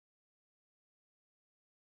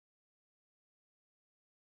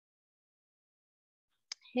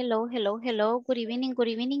Hello, hello, hello. Good evening, good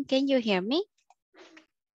evening. Can you hear me?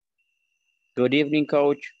 Good evening,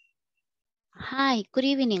 coach. Hi, good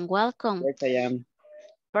evening. Welcome. Yes, I am.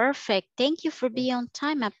 Perfect. Thank you for being on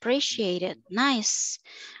time. Appreciate it. Nice.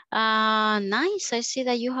 Nice. I see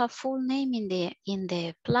that you have full name in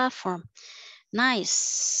the platform.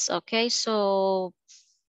 Nice. Okay, so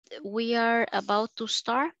we are about to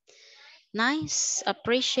start. Nice.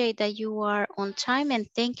 Appreciate that you are on time and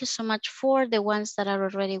thank you so much for the ones that are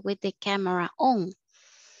already with the camera on.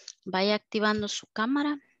 Vaya activando su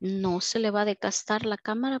cámara. No se le va a desgastar la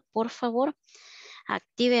cámara, por favor.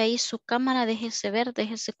 Active ahí su cámara, déjese ver,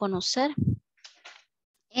 déjese conocer.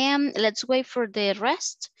 And let's wait for the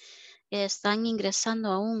rest. Están ingresando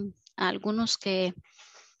aún algunos que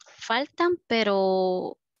faltan,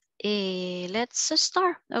 pero let's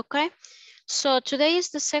start, okay? So today is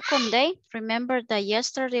the second day. Remember that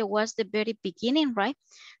yesterday was the very beginning, right?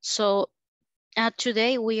 So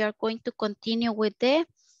today we are going to continue with the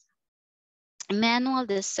manual,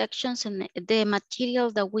 the sections and the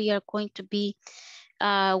material that we are going to be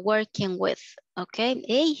working with. Okay.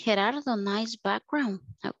 Hey, Gerardo, nice background.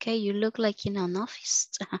 Okay. You look like in an office.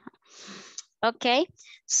 Okay.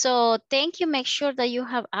 So thank you. Make sure that you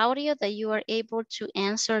have audio, that you are able to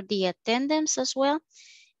answer the attendance as well.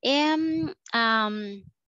 And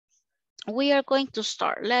we are going to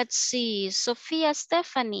start. Let's see. Sophia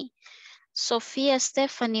Stephanie. Sophia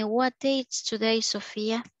Stephanie, what day is today,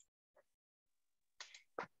 Sophia?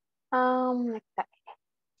 I'm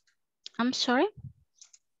sorry?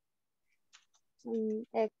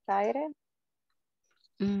 Excited.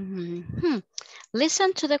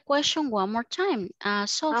 Listen to the question one more time,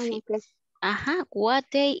 Sophie. Okay. What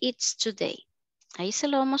day it's today? Ahí se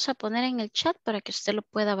lo vamos a poner en el chat para que usted lo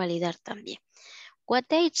pueda validar también. What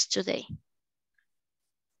day it's today?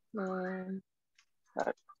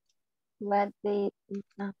 What day?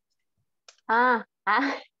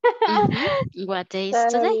 What day is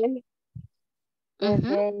today?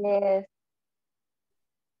 Today is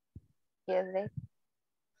Tuesday.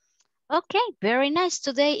 Okay, very nice.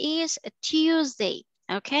 Today is Tuesday.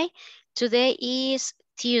 Okay, today is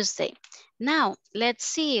Tuesday. Now, let's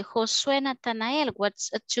see. Josué Natanael, what's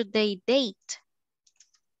today date?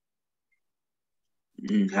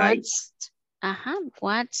 What's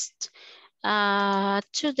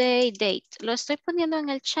today date? Lo estoy poniendo en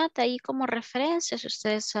el chat ahí como referencia, si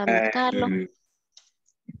ustedes anotarlo.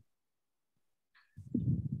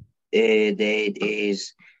 The date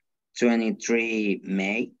is 23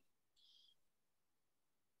 May.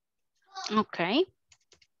 Okay.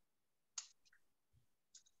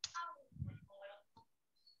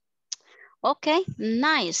 Okay,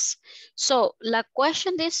 nice. So, la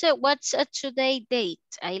question dice, what's a today date?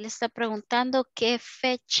 Ahí le está preguntando qué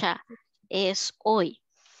fecha es hoy.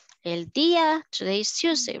 El día, today is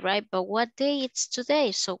Tuesday, right? But what day it's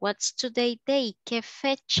today? So, what's today date? ¿Qué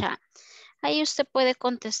fecha? Ahí usted puede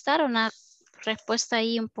contestar una respuesta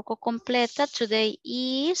ahí un poco completa. Today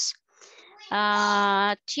is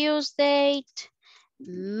Tuesday,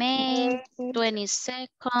 May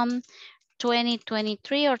 22nd,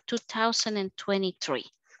 2023 or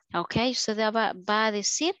 2023. Ok, usted va a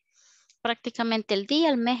decir prácticamente el día,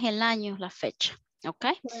 el mes, el año, la fecha. Ok,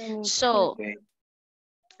 so,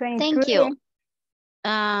 thank you.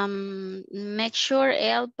 Make sure,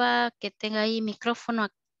 Elba, que tenga ahí micrófono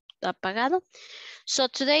apagado. So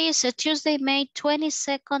today is a Tuesday, May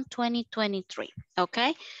 22nd, 2023.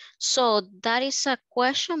 Okay, so that is a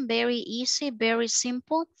question, very easy, very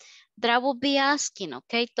simple. That I will be asking,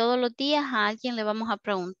 okay, todos los días a alguien le vamos a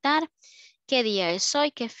preguntar qué día es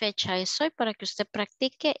hoy, qué fecha es hoy, para que usted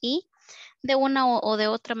practique y de una o de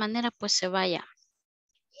otra manera pues se vaya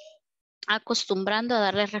acostumbrando a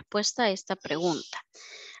darle respuesta a esta pregunta.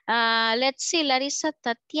 Let's see, Larissa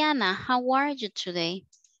Tatiana, how are you today?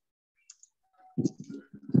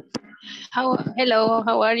 Hello,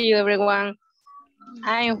 how are you everyone?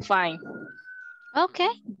 I am fine. Okay,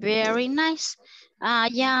 very nice.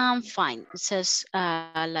 Yeah, I'm fine, says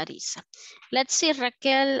Larissa. Let's see,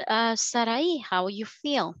 Raquel Sarai, how you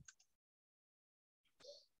feel?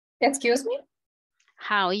 Excuse me?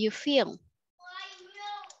 How you feel?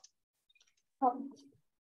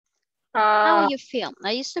 How you feel?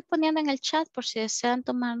 Ahí estoy poniendo en el chat por si desean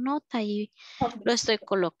tomar nota y lo estoy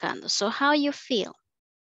colocando. So, how you feel?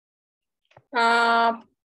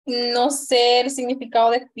 No sé el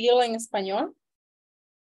significado de feel en español.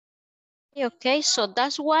 Okay, so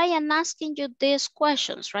that's why I'm asking you these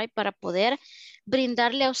questions, right? Para poder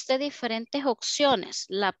brindarle a usted diferentes opciones.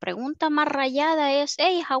 La pregunta más rayada es,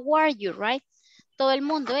 hey, how are you, right? Todo el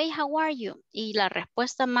mundo, hey, how are you? Y la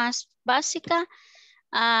respuesta más básica,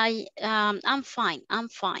 I'm fine, I'm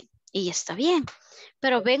fine. Y está bien.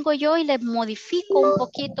 Pero vengo yo y le modifico un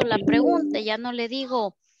poquito la pregunta. Ya no le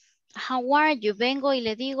digo, how are you? Vengo y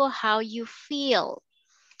le digo, how you feel.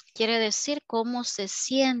 Quiere decir cómo se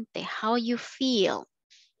siente, how you feel.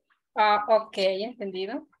 Ok,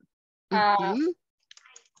 entendido. Ujú.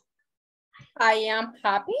 I am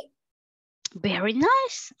happy. Very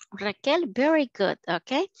nice, Raquel, very good,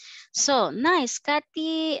 okay. So, nice,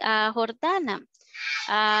 Katy, Jordana,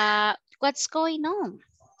 what's going on?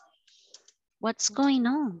 What's going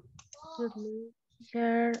on? Good morning,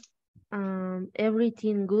 teacher.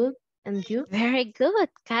 Everything good, and you? Very good,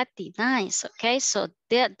 Katy, nice, okay. So,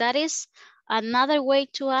 that is another way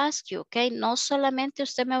to ask you, okay. No solamente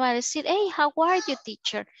usted me va a decir, hey, how are you,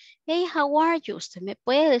 teacher? Hey, how are you? Usted me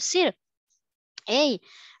puede decir, hey,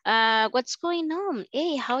 what's going on?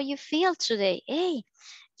 Hey, how you feel today? Hey,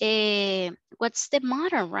 what's the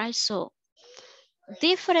matter, right? So,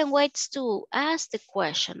 different ways to ask the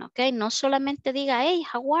question, okay? No solamente diga, hey,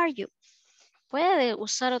 how are you? Puede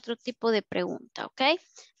usar otro tipo de pregunta, okay?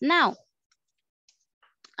 Now,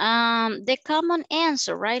 the common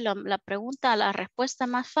answer, right? La pregunta, la respuesta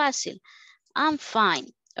más fácil. I'm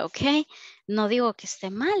fine, okay? No digo que esté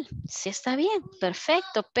mal, sí está bien,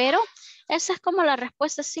 perfecto, pero esa es como la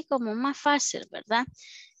respuesta así como más fácil, ¿verdad?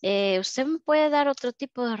 Usted me puede dar otro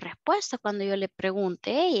tipo de respuesta cuando yo le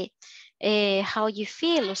pregunte, hey, how you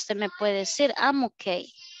feel? Usted me puede decir, I'm okay.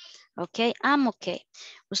 Ok, I'm okay.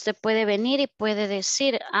 Usted puede venir y puede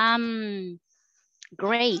decir, I'm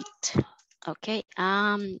great. Ok,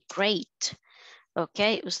 I'm great. Ok,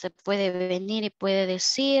 usted puede venir y puede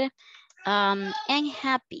decir, I'm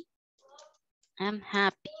happy. I'm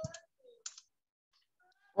happy.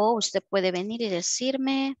 O usted puede venir y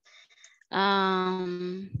decirme,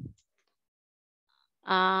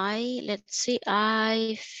 let's see,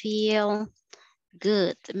 I feel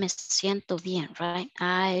good. Me siento bien, right?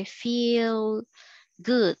 I feel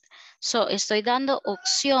good. So, estoy dando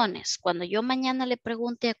opciones. Cuando yo mañana le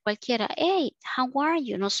pregunte a cualquiera, hey, how are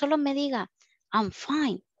you? No solo me diga, I'm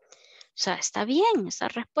fine. O sea, está bien esa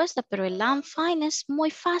respuesta, pero el I'm fine es muy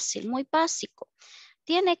fácil, muy básico.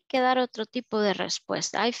 Tiene que dar otro tipo de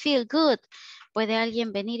respuesta. I feel good. Puede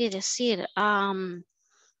alguien venir y decir, I'm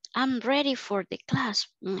ready for the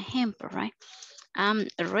class. Un ejemplo, right? I'm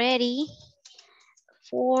ready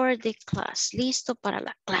for the class. Listo para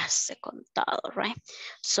la clase contado, right?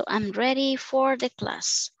 So, I'm ready for the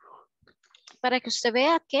class. Para que usted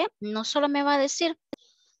vea que no solo me va a decir,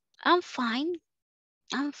 I'm fine.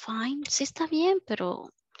 Sí está bien,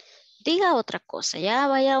 pero diga otra cosa. Ya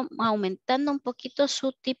vaya aumentando un poquito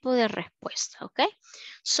su tipo de respuesta, ¿ok?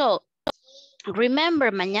 So,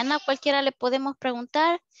 remember, mañana a cualquiera le podemos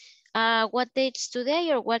preguntar, what date is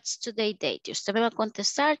today or what's today date? Y usted me va a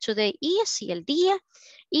contestar, today is, y el día,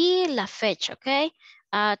 y la fecha, ¿ok?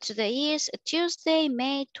 Today is Tuesday,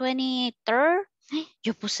 May 23rd.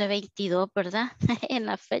 Yo puse 22, ¿verdad? En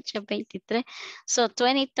la fecha 23. So,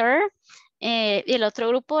 23rd. Y el otro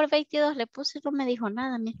grupo, el 22, le puse y no me dijo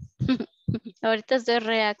nada. Ahorita estoy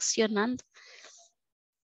reaccionando.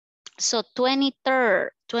 So,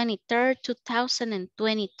 23rd,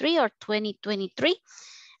 2023 or 2023.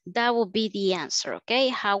 That will be the answer, okay?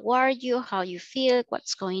 How are you? How you feel?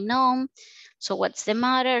 What's going on? So what's the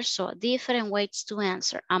matter? So different ways to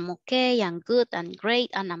answer. I'm okay, I'm good, I'm great,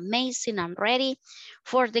 I'm amazing, I'm ready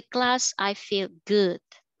for the class. I feel good.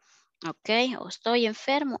 Okay, o estoy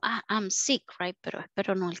enfermo. I'm sick, right? Pero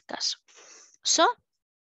espero no el caso. So,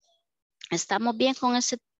 ¿estamos bien con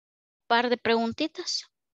ese par de preguntitas?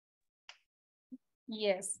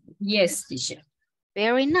 Yes. Yes, teacher.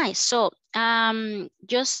 Very nice. So,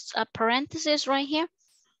 just a parenthesis right here.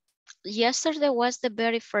 Yesterday was the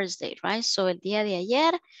very first day, right? So, el día de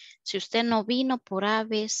ayer, si usted no vino por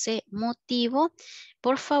ABC motivo,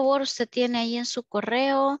 por favor, usted tiene ahí en su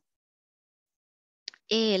correo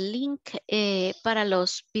el link para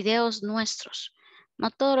los videos nuestros. No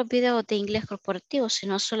todos los videos de inglés corporativo,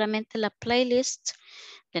 sino solamente la playlist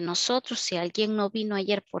de nosotros. Si alguien no vino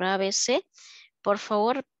ayer por ABC, por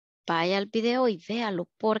favor, vaya al video y véalo,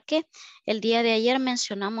 porque el día de ayer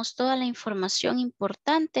mencionamos toda la información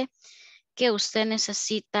importante que usted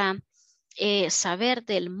necesita saber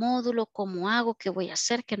del módulo, cómo hago, qué voy a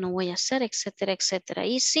hacer, qué no voy a hacer, etcétera, etcétera.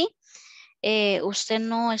 Y si usted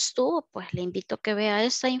no estuvo, pues le invito a que vea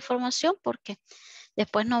esta información porque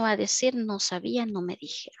después no va a decir no sabía, no me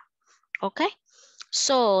dijeron. Ok.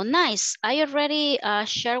 So, nice. I already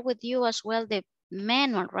shared with you as well the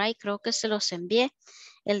manual, right? Creo que se los envié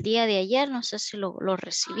el día de ayer. No sé si lo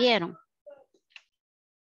recibieron.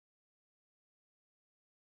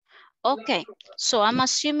 Okay, so I'm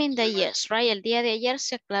assuming that yes, right? El día de ayer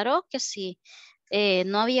se aclaró que si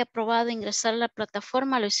no había probado ingresar a la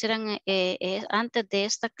plataforma, lo hicieran antes de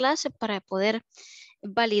esta clase para poder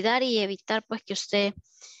validar y evitar pues que usted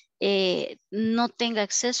no tenga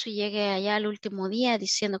acceso y llegue allá al último día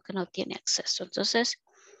diciendo que no tiene acceso. Entonces,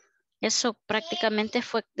 eso prácticamente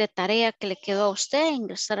fue de tarea que le quedó a usted,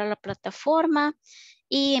 ingresar a la plataforma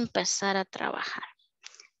y empezar a trabajar.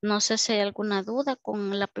 No sé si hay alguna duda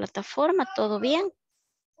con la plataforma, ¿todo bien?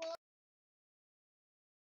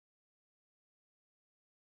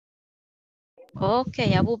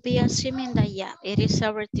 Okay, I will be assuming that yeah, it is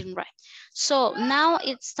everything right. So now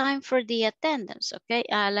it's time for the attendance, okay?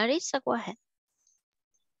 Larissa, go ahead.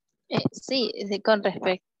 Sí, con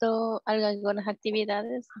respecto a algunas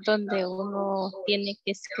actividades donde uno tiene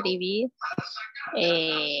que escribir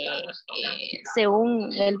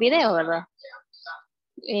según el video, ¿verdad?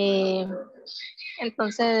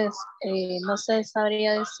 Entonces, no sé,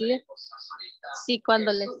 sabría decir si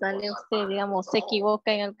cuando le sale a usted, digamos, se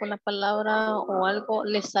equivoca en alguna palabra o algo,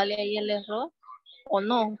 le sale ahí el error o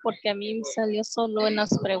no, porque a mí me salió solo en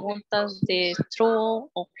las preguntas de true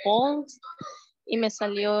o false y me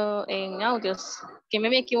salió en audios que me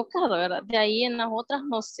había equivocado, ¿verdad? De ahí en las otras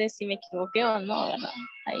no sé si me equivoqué o no, ¿verdad?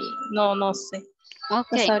 Ahí no sé.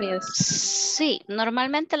 Ok, No sabría decir. sí,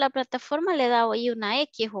 normalmente la plataforma le da ahí una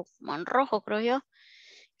X o como en rojo, creo yo,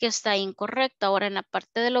 que está incorrecto. Ahora en la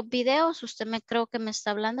parte de los videos, usted creo que me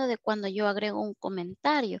está hablando de cuando yo agrego un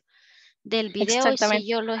comentario del video y si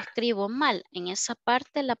yo lo escribo mal, en esa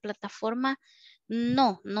parte la plataforma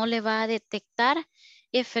no le va a detectar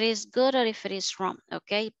if it is good or if it is wrong,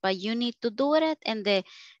 okay? But you need to do it and the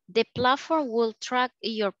platform will track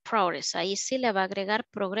your progress. Ahí sí le va a agregar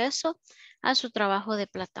progreso a su trabajo de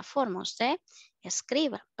plataforma. Usted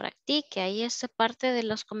escriba, practique. Ahí esa parte de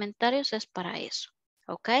los comentarios es para eso,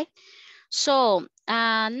 okay? So,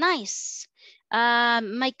 nice.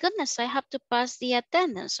 My goodness, I have to pass the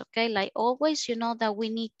attendance, okay? Like always, you know that we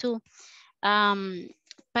need to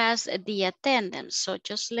pass the attendance. So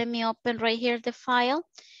just let me open right here the file.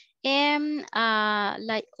 And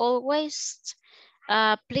like always,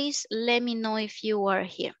 please let me know if you are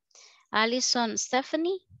here. Alison,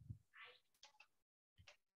 Stephanie?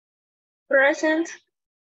 Present.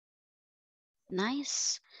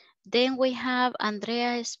 Nice. Then we have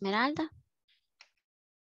Andrea Esmeralda.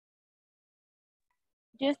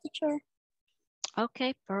 Yes, teacher.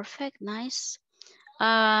 Okay, perfect, nice.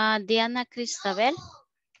 Diana Cristabel.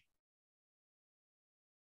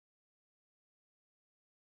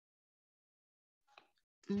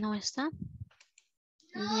 No está.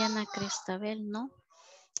 Diana Cristabel, no.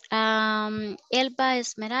 Elba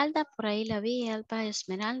Esmeralda, por ahí la vi, Elba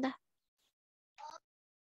Esmeralda.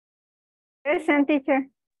 Present, teacher.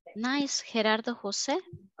 Nice. Gerardo José.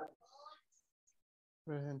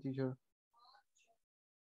 Present, teacher.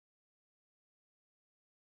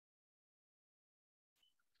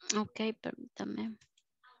 Ok, permítame.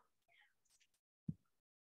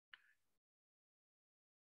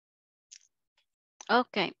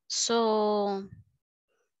 Okay, so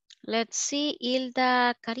let's see,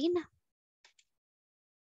 Hilda Karina.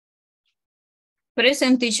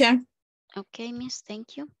 Present, teacher. Okay, miss,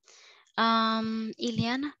 thank you.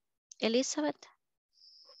 Ileana Elizabeth.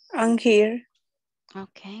 I'm here.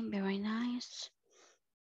 Okay, very nice.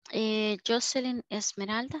 Jocelyn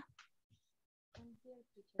Esmeralda.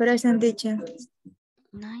 Present, teacher.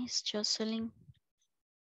 Nice, Jocelyn.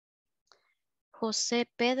 José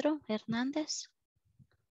Pedro Hernández.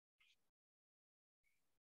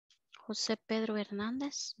 José Pedro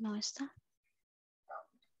Hernández, no está.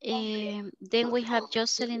 Then we have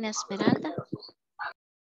Jocelyn Esmeralda.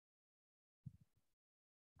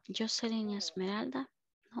 Jocelyn Esmeralda,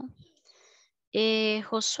 no.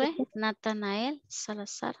 Josué Natanael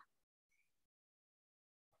Salazar.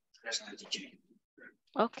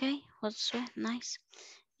 Ok, Josué, nice.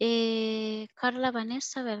 Carla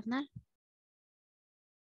Vanessa Bernal.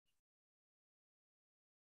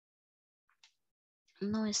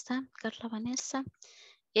 No está, Carla Vanessa.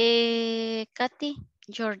 Katy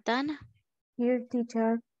Jordana. Here,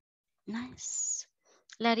 teacher. Nice.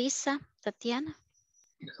 Larisa Tatiana.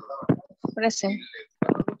 Present.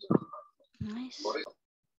 Nice.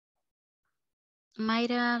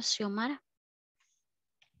 Mayra Xiomara.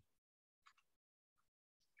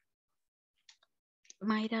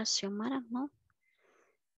 Mayra Xiomara, no.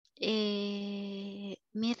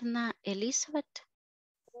 Mirna Elizabeth.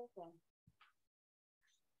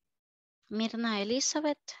 Mirna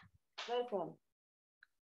Elizabeth.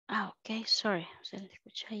 Ok, sorry. Se le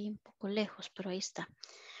escucha ahí un poco lejos, pero ahí está.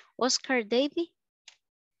 Oscar Davy.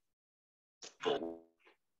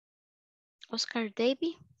 Oscar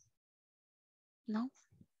Davy. No.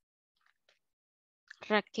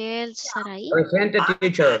 Raquel Saraí. Present,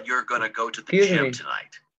 teacher. You're gonna go to the Excuse gym me.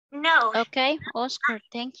 tonight. No. Okay, Oscar,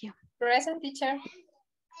 thank you. Present, teacher.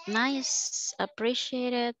 Nice,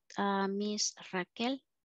 appreciate it, Miss Raquel.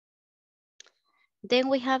 Then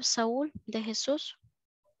we have Saúl de Jesús.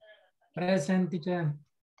 Present, teacher.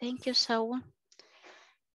 Thank you, Saúl.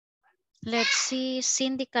 Let's see,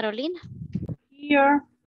 Cindy Carolina. Here.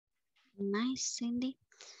 Nice, Cindy.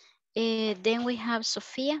 Then we have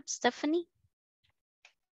Sophia, Stephanie.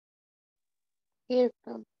 Here.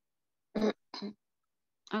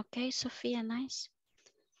 Okay, Sophia, nice.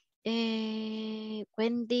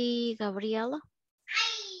 Wendy Gabriela.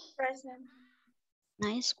 Present.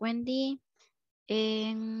 Nice, Wendy.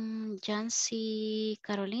 Jancy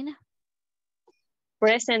Carolina.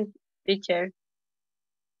 Present, teacher.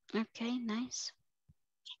 Okay, nice.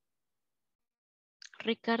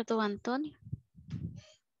 Ricardo Antonio.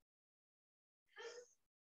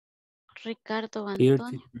 Ricardo Here,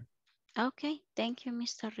 Antonio. Okay, thank you,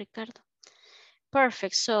 Mr. Ricardo.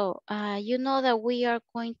 Perfect. So you know that we are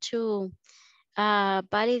going to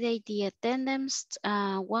validate the attendance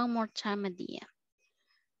one more time at the end.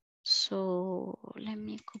 So let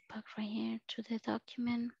me go back right here to the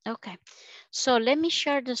document. Okay, so let me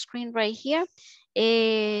share the screen right here.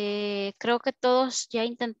 Creo que todos ya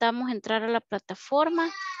intentamos entrar a la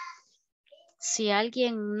plataforma. Si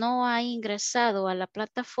alguien no ha ingresado a la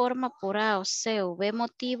plataforma por A o C o B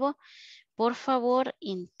motivo, por favor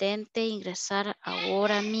intente ingresar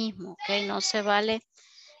ahora mismo, ¿ok? No se vale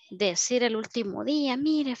decir el último día,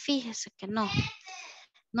 mire, fíjese que no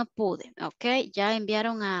pude, ¿ok? Ya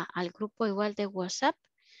enviaron al grupo igual de WhatsApp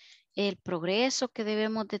el progreso que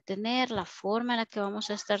debemos de tener, la forma en la que vamos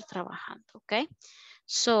a estar trabajando, ¿ok?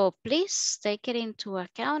 So, please take it into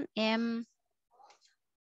account and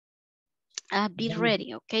be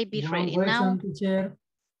ready, okay? Be ready. Now, teacher.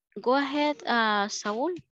 go ahead,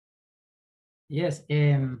 Saúl. Yes.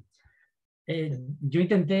 Yo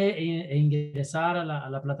intenté ingresar a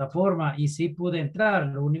la plataforma y sí pude entrar.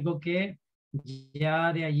 Lo único que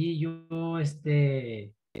ya de allí yo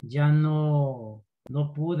ya no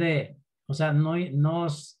pude, o sea, no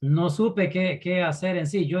supe qué hacer en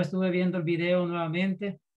sí. Yo estuve viendo el video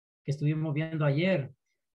nuevamente que estuvimos viendo ayer,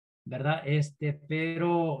 ¿verdad?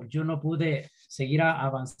 Pero yo no pude seguir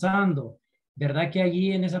avanzando. ¿Verdad que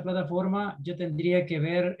allí en esa plataforma yo tendría que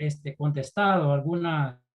ver contestado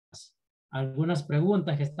algunas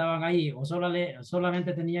preguntas que estaban ahí o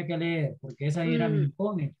solamente tenía que leer? Porque esa era mi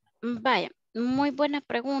incógnita. Vaya, muy buena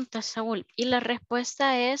pregunta, Saúl. Y la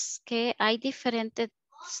respuesta es que hay diferentes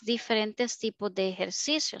tipos de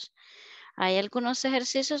ejercicios. Hay algunos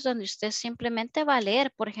ejercicios donde usted simplemente va a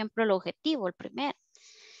leer, por ejemplo, el objetivo, el primero.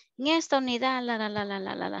 En esta unidad,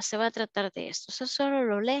 se va a tratar de esto. Eso solo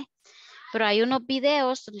lo lee. Pero hay unos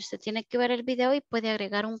videos donde usted tiene que ver el video y puede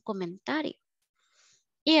agregar un comentario.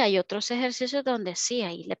 Y hay otros ejercicios donde sí,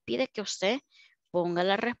 ahí le pide que usted ponga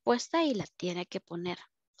la respuesta y la tiene que poner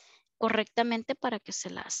correctamente para que se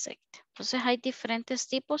la acepte. Entonces hay diferentes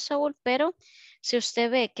tipos, Saúl, pero si usted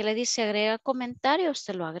ve que le dice agrega comentario,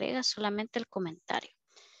 usted lo agrega solamente el comentario.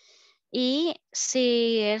 Y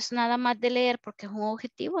si es nada más de leer porque es un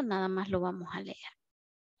objetivo, nada más lo vamos a leer.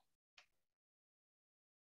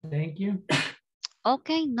 Thank you.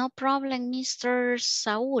 Okay, no problem, Mr.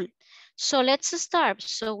 Saul. So let's start.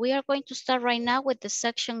 So we are going to start right now with the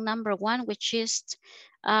section number 1, which is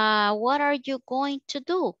what are you going to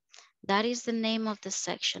do? That is the name of the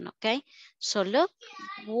section, okay? So look,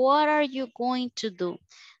 what are you going to do?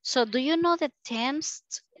 So do you know the terms,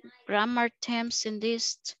 grammar terms in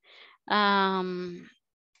this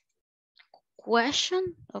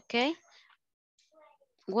question, okay?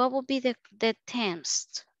 What would be the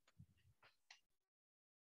terms?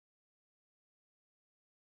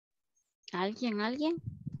 ¿Alguien?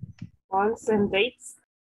 Months and dates.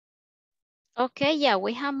 Okay, yeah,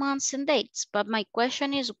 we have months and dates, but my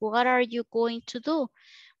question is, what are you going to do?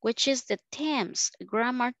 Which is the terms,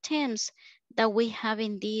 grammar terms that we have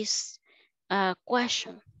in this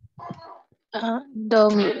question. Se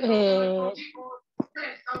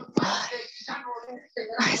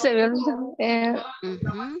me olvidó.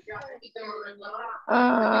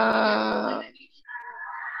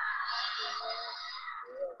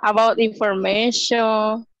 About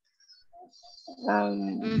information.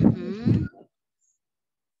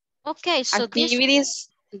 Okay, so activities.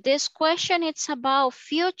 This question it's about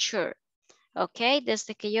future. Okay,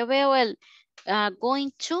 desde que yo veo el going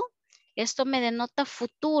to, esto me denota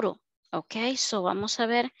futuro. Okay, so vamos a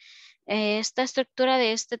ver esta estructura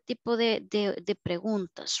de este tipo de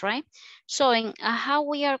preguntas, right? So, how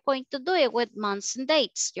we are going to do it with months and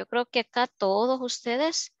dates. Yo creo que acá todos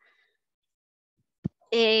ustedes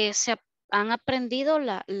se han aprendido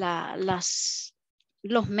los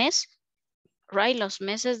meses, right? Los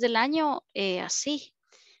meses del año así,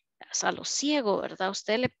 a lo ciego, ¿verdad?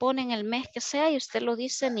 Usted le ponen el mes que sea y usted lo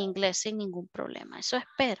dice en inglés sin ningún problema. Eso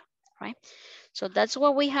espero, right? So that's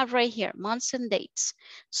what we have right here, months and dates.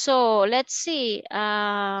 So let's see.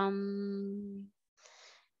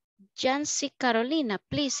 Jancy Carolina,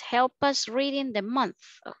 please help us reading the month.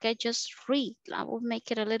 Okay, just read. I will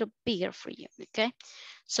make it a little bigger for you. Okay,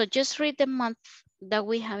 so just read the month that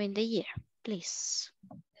we have in the year, please.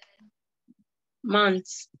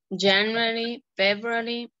 Months: January,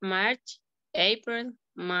 February, March, April,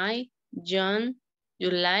 May, June,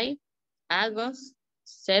 July, August,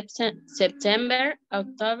 September,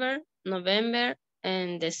 October, November,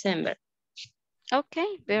 and December.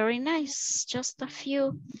 Okay, very nice. Just a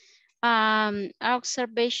few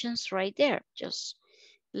observations right there. Just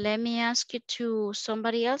let me ask you to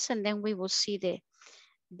somebody else and then we will see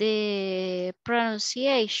the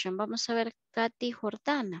pronunciation. Vamos a ver, Katy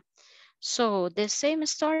Jordana. So the same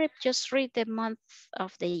story, just read the month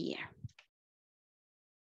of the year.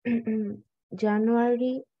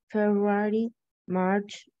 January, February,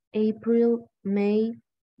 March, April, May,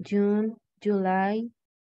 June, July,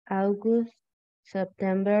 August,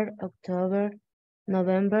 September, October,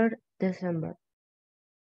 November, December.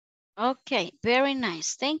 Okay, very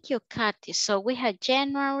nice. Thank you, Katy. So we had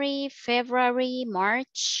January, February,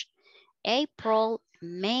 March, April,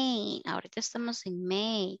 May. Ahorita estamos en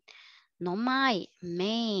May. No May,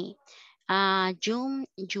 May. June,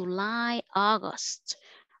 July, August,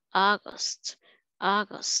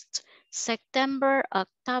 September,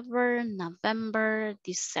 October, November,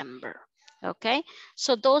 December. Okay,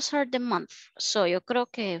 so those are the months. So yo creo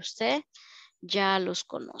que usted ya los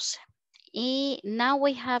conoce. Y now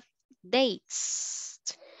we have dates.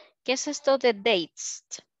 ¿Qué es esto de dates?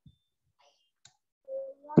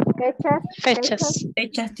 Fechas.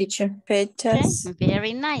 Fechas, teacher. Fechas. Okay,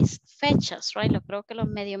 very nice. Fechas, right? Lo creo que lo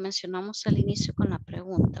medio mencionamos al inicio con la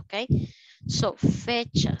pregunta, ok. So,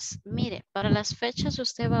 fechas. Mire, para las fechas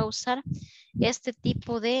usted va a usar este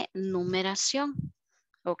tipo de numeración,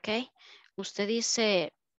 ok. Usted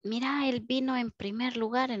dice, mira, él vino en primer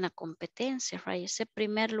lugar en la competencia, right? Ese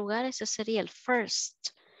primer lugar, ese sería el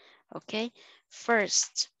first, ok.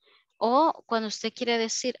 First. O cuando usted quiere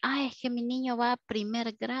decir, es que mi niño va a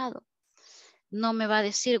primer grado. No me va a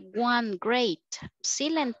decir one grade. Sí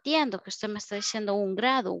le entiendo que usted me está diciendo un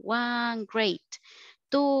grado, one grade,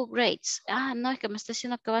 two grades. No, es que me está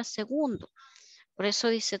diciendo que va segundo. Por eso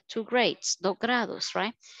dice two grades, 2 grados,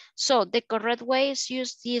 right? So the correct way is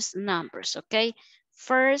use these numbers, okay?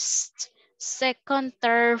 First, second,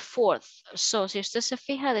 third, fourth. So si usted se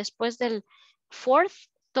fija después del fourth,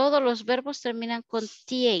 todos los verbos terminan con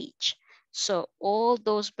th. So all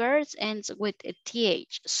those verbs end with a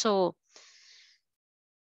th. So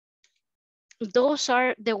those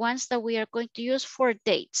are the ones that we are going to use for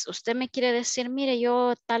dates. Usted me quiere decir, mire,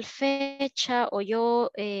 yo tal fecha, o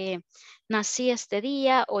yo nací este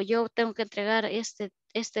día, o yo tengo que entregar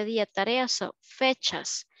este día tareas, so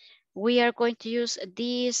fechas. We are going to use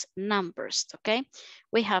these numbers, okay?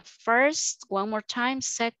 We have first, one more time,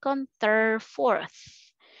 second, third, fourth.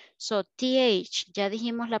 So TH, ya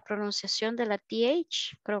dijimos la pronunciación de la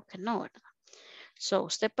TH, creo que no, ¿verdad? So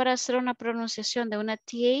usted para hacer una pronunciación de una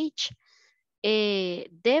TH,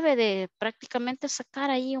 debe de prácticamente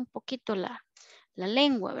sacar ahí un poquito la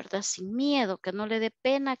lengua, ¿verdad? Sin miedo, que no le dé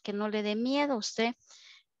pena, que no le dé miedo. Usted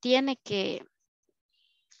tiene que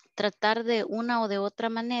tratar de una o de otra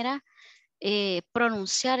manera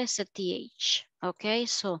pronunciar ese TH, ¿ok?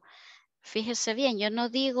 So, fíjese bien, yo no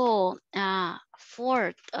digo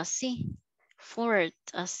fourth, así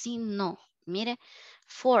no. Mire,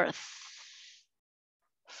 fourth.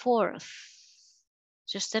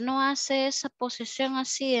 Si usted no hace esa posición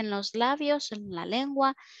así en los labios, en la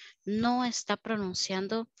lengua, no está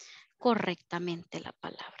pronunciando correctamente la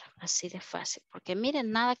palabra. Así de fácil. Porque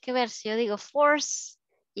miren, nada que ver. Si yo digo force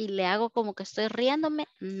y le hago como que estoy riéndome,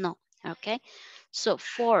 no. Ok. So,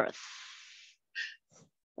 fourth.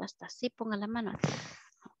 Hasta así ponga la mano.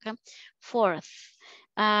 Okay. Fourth.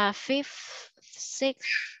 Fifth,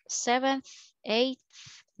 sixth, seventh, eighth,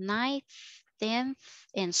 ninth, 10th,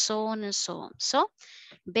 and so on and so on. So,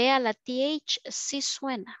 vea la TH, sí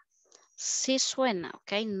suena,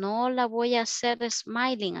 ok. No la voy a hacer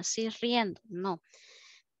smiling, así riendo, no.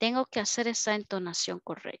 Tengo que hacer esa entonación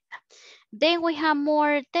correcta. Then we have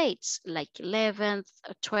more dates, like 11th,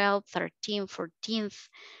 12th, 13th, 14th,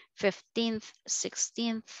 15th,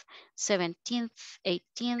 16th, 17th,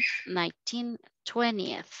 18th, 19th,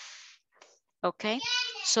 20th. Okay,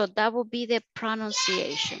 so that will be the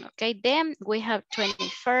pronunciation. Okay, then we have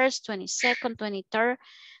 21st, 22nd, 23rd.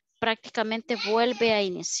 Prácticamente vuelve a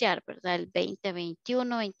iniciar, ¿verdad? El 20, 21,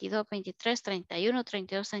 22, 23, 31,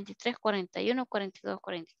 32, 33, 41, 42,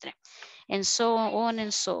 43. And so on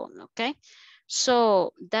and so on, okay?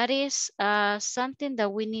 So that is something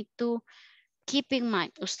that we need to keep in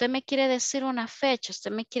mind. Usted me quiere decir una fecha,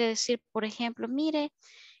 usted me quiere decir, por ejemplo, mire,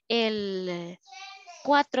 el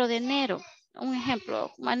 4 de enero, un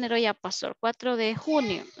ejemplo, enero ya pasó, el 4 de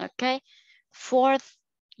junio, ok?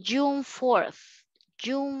 June 4th,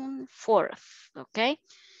 June 4th, okay?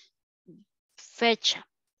 Fecha.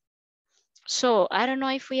 So I don't know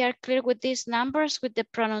if we are clear with these numbers, with the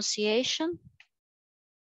pronunciation.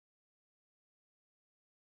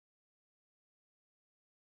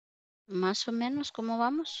 Más o menos, ¿cómo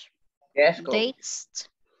vamos? Yes, go. Dates.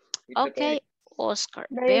 Okay, Oscar,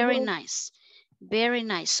 Very very good. nice. Very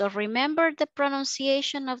nice. So remember the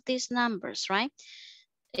pronunciation of these numbers, right?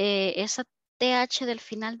 Esa TH del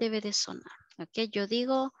final debe de sonar. Okay, yo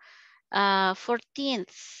digo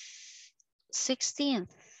 14th,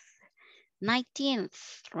 16th,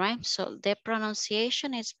 19th, right? So the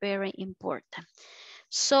pronunciation is very important.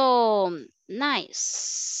 So,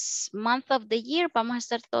 nice. Month of the year, vamos a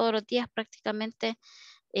estar todos los días prácticamente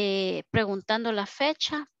preguntando la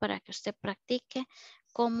fecha para que usted practique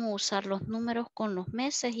cómo usar los números con los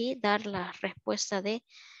meses y dar la respuesta de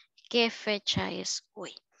qué fecha es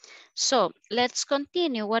hoy. So, let's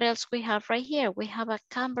continue. What else we have right here? We have a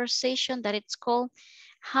conversation that it's called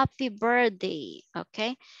Happy Birthday,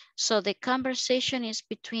 okay? So the conversation is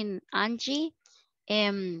between Angie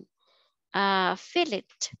and Philip,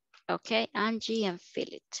 okay? Angie and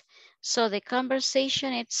Philip. So the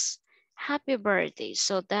conversation, it's Happy Birthday.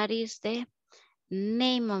 So that is the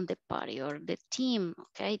name of the party or the theme,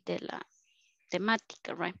 okay? De la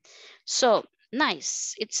temática, right? So,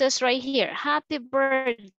 nice. It says right here, Happy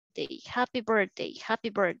Birthday, Happy Birthday, Happy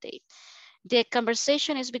Birthday. The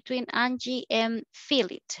conversation is between Angie and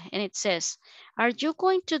Philip, and it says, are you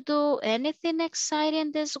going to do anything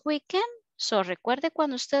exciting this weekend? So, recuerde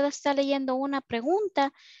cuando usted está leyendo una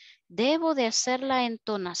pregunta, debo de hacer la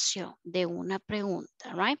entonación de una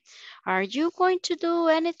pregunta, right? Are you going to do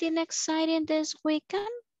anything exciting this weekend?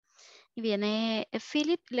 Y viene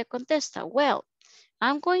Philip y le contesta, well,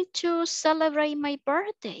 I'm going to celebrate my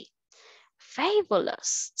birthday.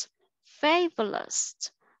 Fabulous, fabulous,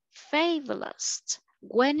 fabulous.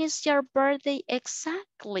 When is your birthday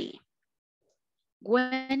exactly?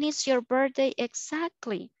 When is your birthday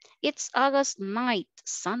exactly? It's August 9th,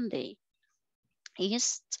 Sunday.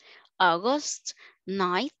 It's August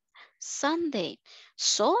 9th, Sunday.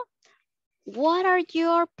 So, what are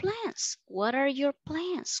your plans? What are your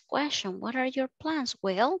plans? Question, what are your plans?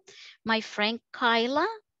 Well, my friend Kyla,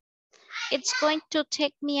 it's going to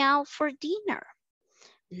take me out for dinner.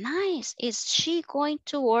 Nice. Is she going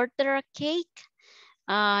to order a cake?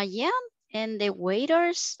 Yeah, and the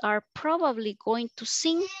waiters are probably going to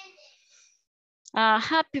sing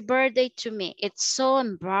happy birthday to me. It's so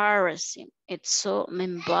embarrassing. It's so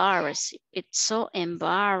embarrassing. It's so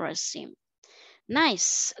embarrassing.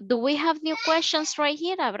 Nice. Do we have new questions right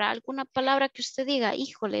here? ¿Habrá alguna palabra que usted diga,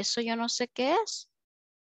 híjole, eso yo no sé qué es?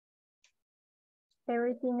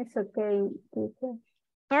 Everything is okay, teacher.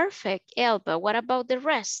 Perfect, Elba. What about the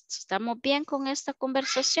rest? ¿Estamos bien con esta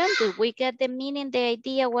conversación? Did we get the meaning, the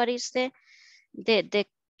idea, what is the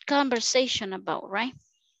conversation about, right?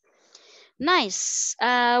 Nice.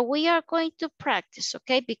 We are going to practice,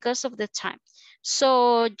 okay, because of the time.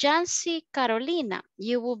 So, Jancy, Carolina,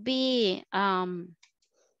 you will be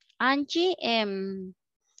Angie and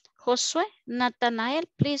Josue. Nathanael,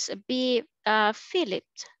 please be Philip.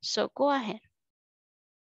 So, go ahead.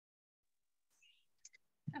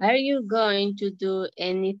 Are you going to do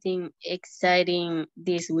anything exciting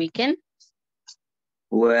this weekend?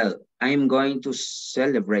 Well, I'm going to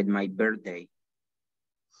celebrate my birthday.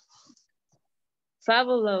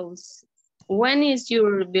 Fabulous. When is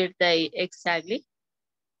your birthday exactly?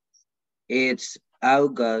 It's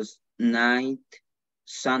August 9th,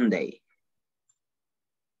 Sunday.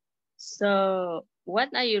 So, what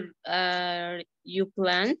are your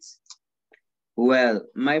plans? Well,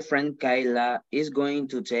 my friend Kyla is going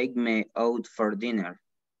to take me out for dinner.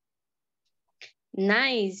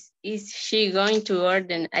 Nice. Is she going to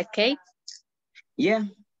order a cake? Yeah,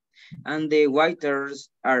 and the waiters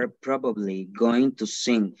are probably going to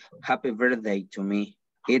sing happy birthday to me.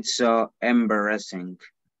 It's so embarrassing.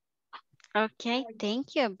 Okay,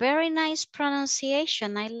 thank you. Very nice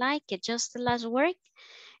pronunciation. I like it. Just the last word.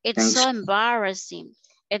 It's Thanks. so embarrassing.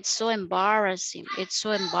 It's so embarrassing. It's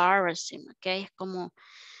so embarrassing. Okay, es como,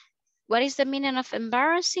 what is the meaning of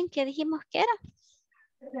embarrassing? ¿Qué dijimos que era?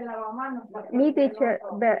 Mi teacher,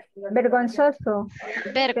 vergonzoso.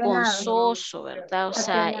 Vergonzoso, ¿verdad? O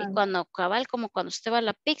sea, y Apenado. cuando cabal, como cuando usted va a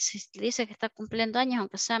la pizza y dice que está cumpliendo años,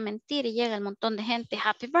 aunque sea mentira, y llega el montón de gente,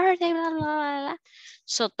 happy birthday, bla, bla, bla, bla.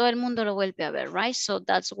 So, todo el mundo lo vuelve a ver, right? So,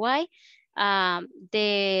 that's why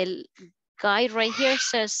the guy right here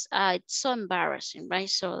says, it's so embarrassing, right?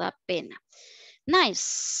 So, da pena.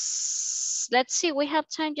 Nice. Let's see, we have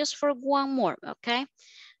time just for one more, okay?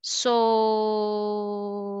 So,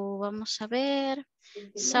 vamos a ver.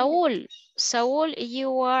 Saúl,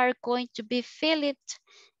 you are going to be Philip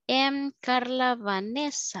and Carla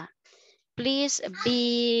Vanessa. Please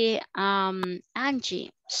be Angie.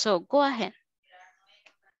 So go ahead.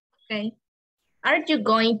 Okay. Are you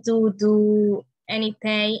going to do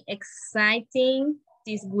anything exciting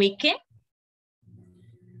this weekend?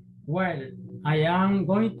 Well, I am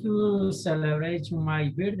going to celebrate my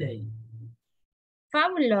birthday.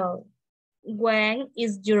 Fabulous. When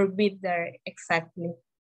is your birthday exactly?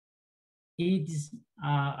 It's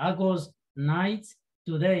August 9th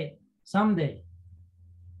today, Sunday.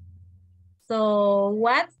 So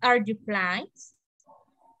what are your plans?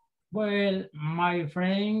 Well, my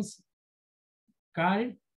friends,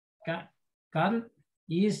 Carl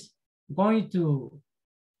is going to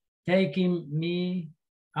taking me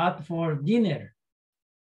out for dinner.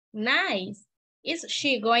 Nice. Is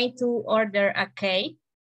she going to order a cake?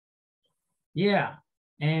 Yeah,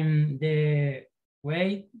 and the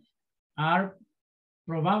wait are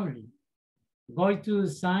probably going to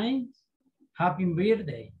sing happy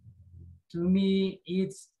birthday. To me,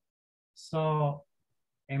 it's so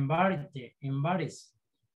embarrassing.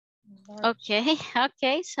 Okay,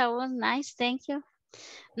 okay, so nice, thank you.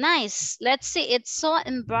 Nice, let's see, it's so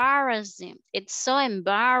embarrassing. It's so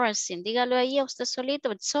embarrassing. Dígalo ahí a usted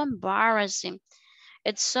solito, it's so embarrassing.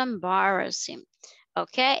 It's so embarrassing.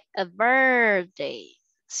 Okay, a birthday.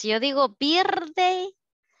 Si yo digo birthday,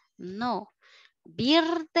 no.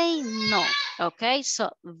 Birthday, no. Okay, so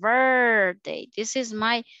birthday. This is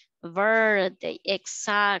my birthday.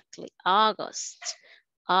 Exactly. August.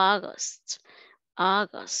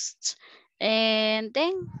 And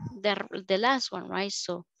then the last one, right?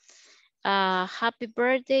 So happy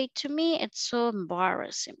birthday to me. It's so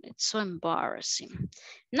embarrassing. It's so embarrassing.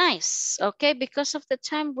 Nice. Okay, because of the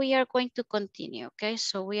time we are going to continue. Okay,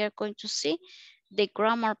 so we are going to see the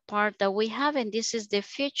grammar part that we have, and this is the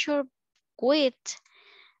future with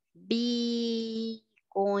be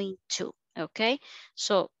going to. Okay,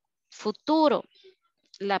 so futuro.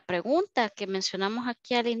 La pregunta que mencionamos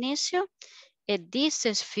aquí al inicio, this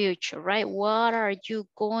is future, right? What are you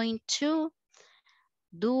going to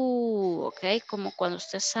do? Okay, como cuando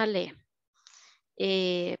usted sale,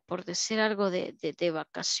 por decir algo de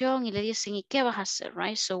vacación y le dicen, ¿y qué vas a hacer?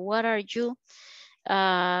 Right? So what are you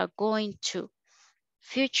going to?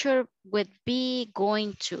 Future would be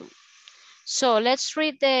going to. So let's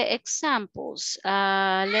read the examples.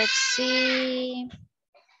 Let's see.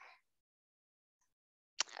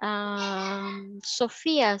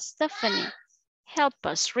 Sophia, Stephanie, help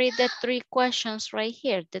us read the 3 questions right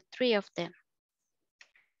here, the 3 of them.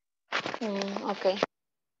 Okay.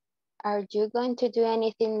 Are you going to do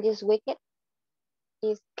anything this weekend?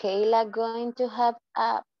 Is Kayla going to have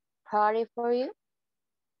a party for you?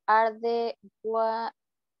 Are the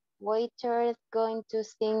waiters going to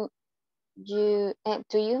sing to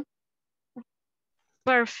you?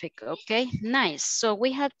 Perfect, okay, nice. So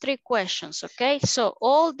we have 3 questions, okay? So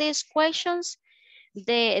all these questions,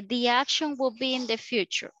 the action will be in the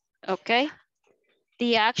future, okay?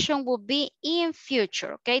 The action will be in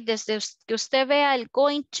future, okay? Desde que usted vea el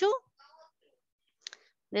going to,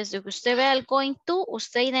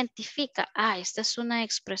 usted identifica, esta es una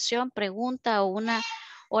expresión, pregunta o una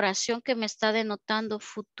oración que me está denotando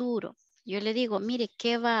futuro. Yo le digo, mire,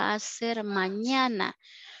 ¿qué va a hacer mañana?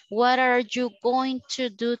 What are you going to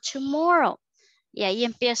do tomorrow? Y ahí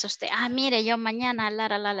empieza usted, mire, yo mañana,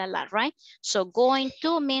 right? So going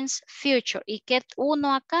to means future. ¿Y qué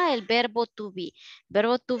uno acá? El verbo to be.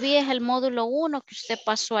 Verbo to be es el módulo 1 que usted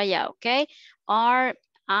pasó allá, ¿ok? Are,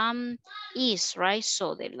 is, right?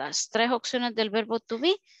 So de las 3 opciones del verbo to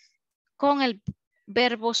be, con el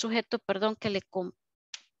verbo sujeto, perdón, que le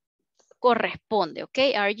corresponde,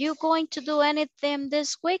 okay? Are you going to do anything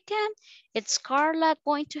this weekend? Is Carla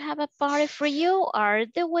going to have a party for you? Are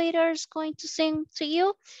the waiters going to sing to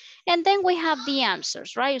you? And then we have the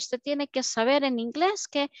answers, right? Usted tiene que saber en inglés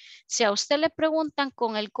que si a usted le preguntan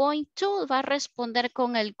con el going to, va a responder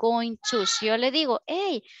con el going to. Si yo le digo,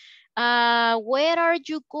 hey, Where are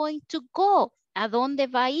you going to go? ¿A dónde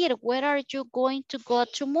va a ir? Where are you going to go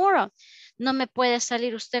tomorrow? No me puede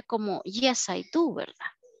salir usted como, yes, I do,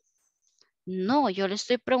 ¿verdad? No, yo le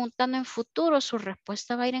estoy preguntando en futuro, su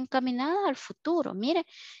respuesta va a ir encaminada al futuro. Mire,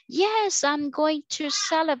 yes, I'm going to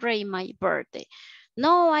celebrate my birthday.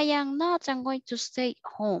 No, I am not, I'm going to stay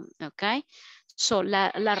home, ¿ok? So,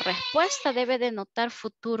 la respuesta debe denotar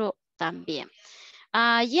futuro también.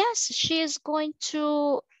 Yes, she is going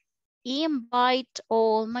to invite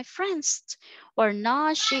all my friends. Or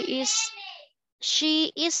no, she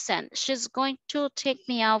isn't. She's going to take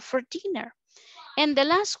me out for dinner. And the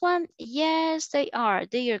last one, yes, they are.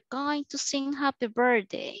 They are going to sing happy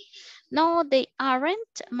birthday. No, they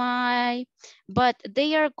aren't but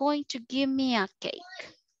they are going to give me a cake.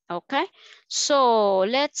 Okay, so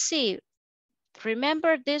let's see.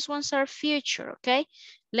 Remember, these ones are future, okay?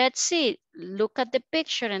 Let's see, look at the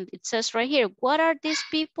picture and it says right here, what are these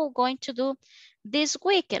people going to do this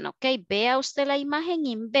weekend? Okay, vea usted la imagen,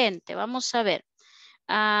 invente, vamos a ver.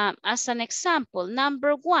 As an example,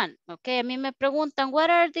 number one, okay, a mí me preguntan, what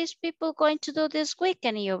are these people going to do this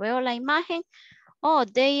weekend? Y yo veo la imagen, oh,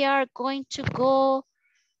 they are going to go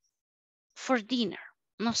for dinner.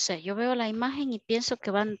 No sé, yo veo la imagen y pienso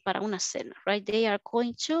que van para una cena, right? They are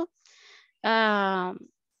going to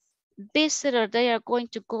visit, or they are going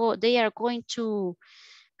to go, they are going to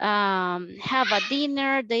have a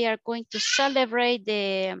dinner, they are going to celebrate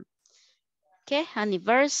the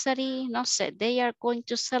anniversary, no sé, they are going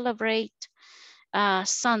to celebrate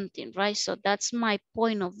something, right? So that's my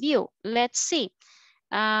point of view. Let's see.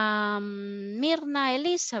 Mirna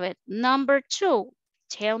Elizabeth, number two,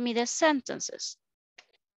 tell me the sentences.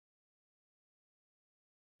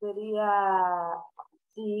 Sería,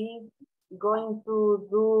 she going to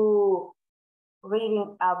do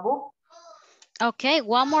reading a book. Okay,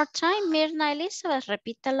 one more time, Mirna Elizabeth,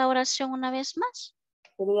 repita la oración una vez más.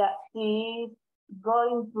 Sería, she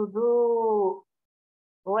going to do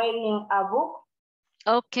reading a book.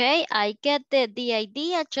 Ok, I get the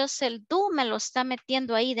idea, just el do me lo está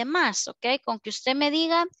metiendo ahí de más, ok, con que usted me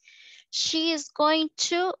diga, she is going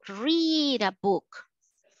to read a book.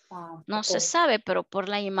 No se sabe, pero por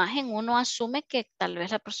la imagen uno asume que tal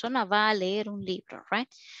vez la persona va a leer un libro, right?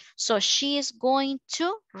 So she is going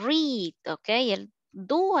to read, ok, el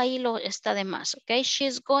do ahí lo está de más, ok, she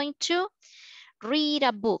is going to read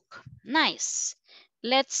a book. Nice.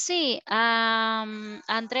 Let's see,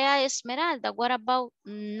 Andrea Esmeralda, what about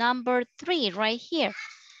number three right here?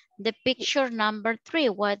 The picture number three,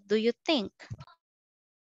 what do you think?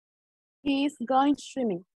 He is going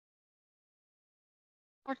swimming.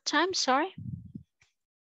 More time, sorry.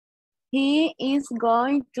 He is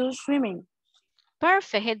going to swimming.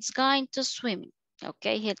 Perfect, it's going to swim.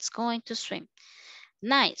 Okay, it's going to swim.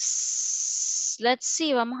 Nice. Let's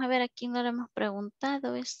see, vamos a ver a quién no le hemos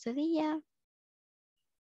preguntado este día.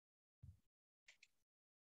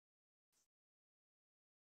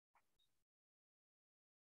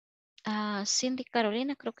 Cindy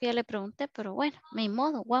Carolina, creo que ya le pregunté, pero bueno, me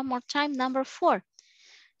modo. One more time, number four.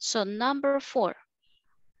 So number four.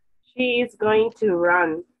 She is going to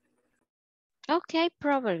run. Okay,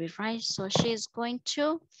 probably, right? So she's going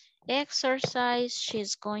to exercise,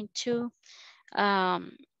 she's going to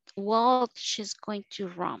walk, she's going to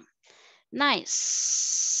run.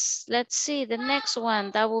 Nice. Let's see, the next one,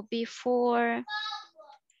 that will be for...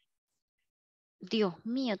 Dios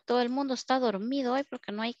mío, todo el mundo está dormido hoy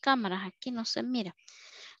porque no hay cámaras, aquí no se mira.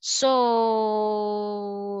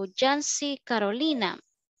 So, Jancy Carolina,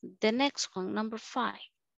 the next one, number five.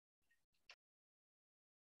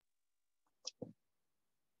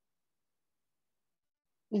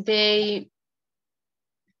 They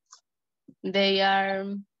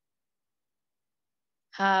are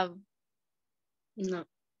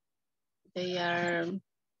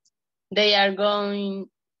going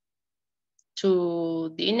to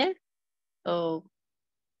dinner. Oh.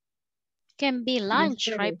 Can be lunch,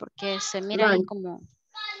 right? Porque se mira ahí como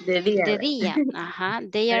de día. Ajá.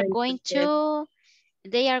 They are going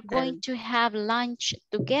to have lunch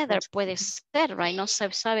together. Puede ser, right? No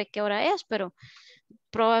se sabe qué hora es, pero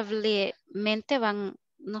probablemente van,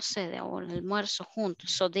 no sé, de almuerzo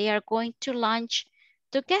juntos. So they are going to lunch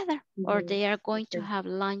together, or they are going to have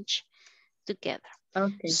lunch together.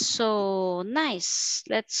 Okay. So nice.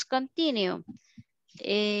 Let's continue.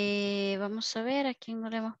 Vamos a ver a quién no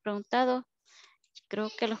le hemos preguntado. Creo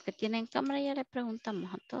que los que tienen cámara ya le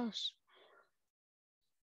preguntamos a todos.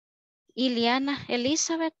 Iliana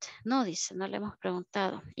Elizabeth, no dice, no le hemos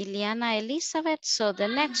preguntado. Iliana Elizabeth, so the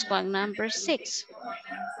next one, number 6.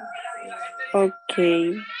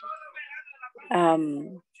 Okay.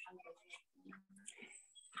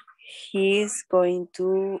 He is going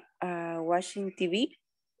to watching TV.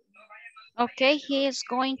 Okay, he is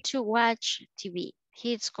going to watch TV.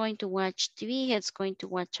 He's going to watch TV. He's going to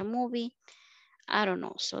watch a movie. I don't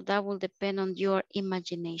know. So that will depend on your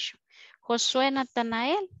imagination. Josué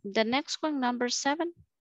Nathanael, the next one, number 7.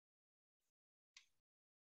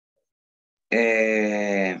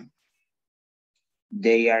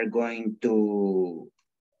 They are going to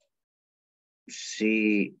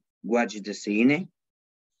watch the cine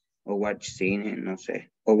o watch cine, no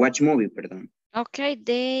sé, o watch movie, perdón. Okay,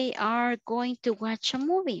 they are going to watch a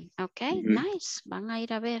movie. Okay, nice. Van a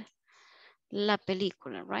ir a ver la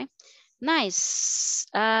película, right? Nice.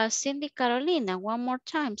 Cindy Carolina, one more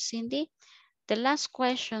time, Cindy. The last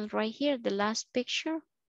question right here, the last picture.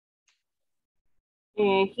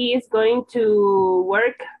 He is going to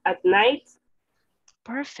work at night.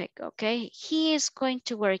 Perfect, okay. He is going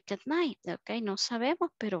to work at night, okay. No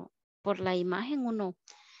sabemos, pero por la imagen uno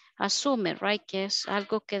asume, right, que es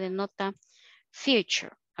algo que denota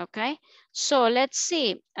future, okay. So let's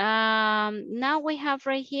see. Now we have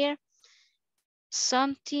right here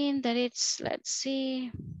something that it's, let's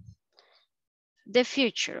see, the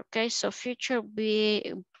future, okay. So future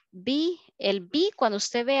el be, cuando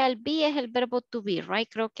usted vea el be es el verbo to be, right?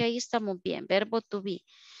 Creo que ahí estamos bien, verbo to be.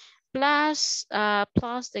 Plus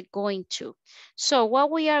the going to. So what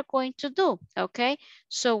we are going to do, okay?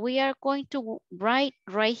 So we are going to write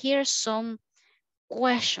right here some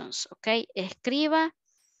questions, okay? Escriba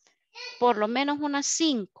por lo menos unas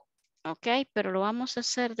 5, ok, pero lo vamos a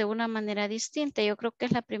hacer de una manera distinta. Yo creo que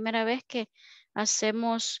es la primera vez que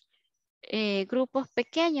hacemos grupos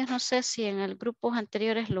pequeños. No sé si en el grupos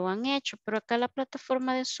anteriores lo han hecho, pero acá la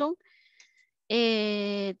plataforma de Zoom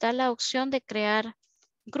da la opción de crear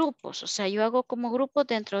grupos. O sea, yo hago como grupos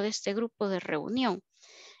dentro de este grupo de reunión.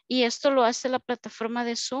 Y esto lo hace la plataforma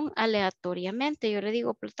de Zoom aleatoriamente. Yo le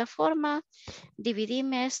digo, plataforma,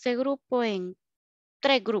 dividime este grupo en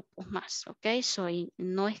 3 grupos más, ¿ok?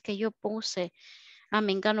 No es que yo puse a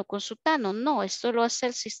Mengano con Sutano, no, esto lo hace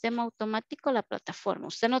el sistema automático, la plataforma.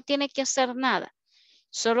 Usted no tiene que hacer nada,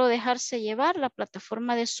 solo dejarse llevar. La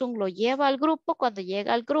plataforma de Zoom lo lleva al grupo. Cuando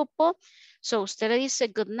llega al grupo, usted le dice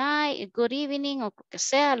good night, good evening o lo que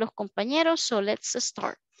sea a los compañeros, so let's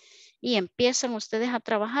start. Y empiezan ustedes a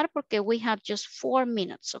trabajar porque we have just 4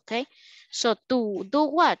 minutes, ¿ok? So to do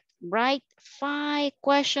what? Write 5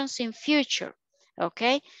 questions in future,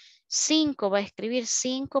 ¿ok? 5, va a escribir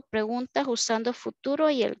 5 preguntas usando futuro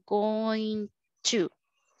y el going to,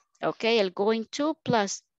 ¿ok? El going to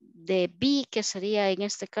plus de be, que sería en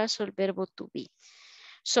este caso el verbo to be.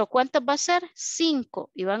 So, ¿cuántas va a ser?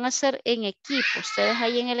 5 y van a ser en equipo. Ustedes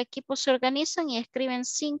ahí en el equipo se organizan y escriben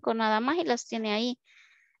 5 nada más y las tiene ahí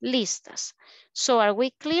listas. So, are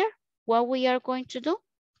we clear what we are going to do?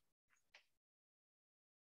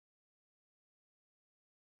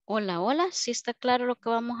 Hola, hola, ¿sí está claro lo que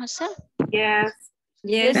vamos a hacer? Yes.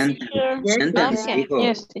 Yes, Sentence, teacher. sentence, Okay. dijo.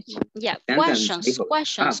 Yes, teacher. Yeah, Sentence, dijo.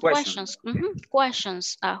 questions.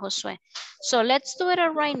 Questions, Josué. So let's do it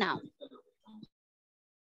right now.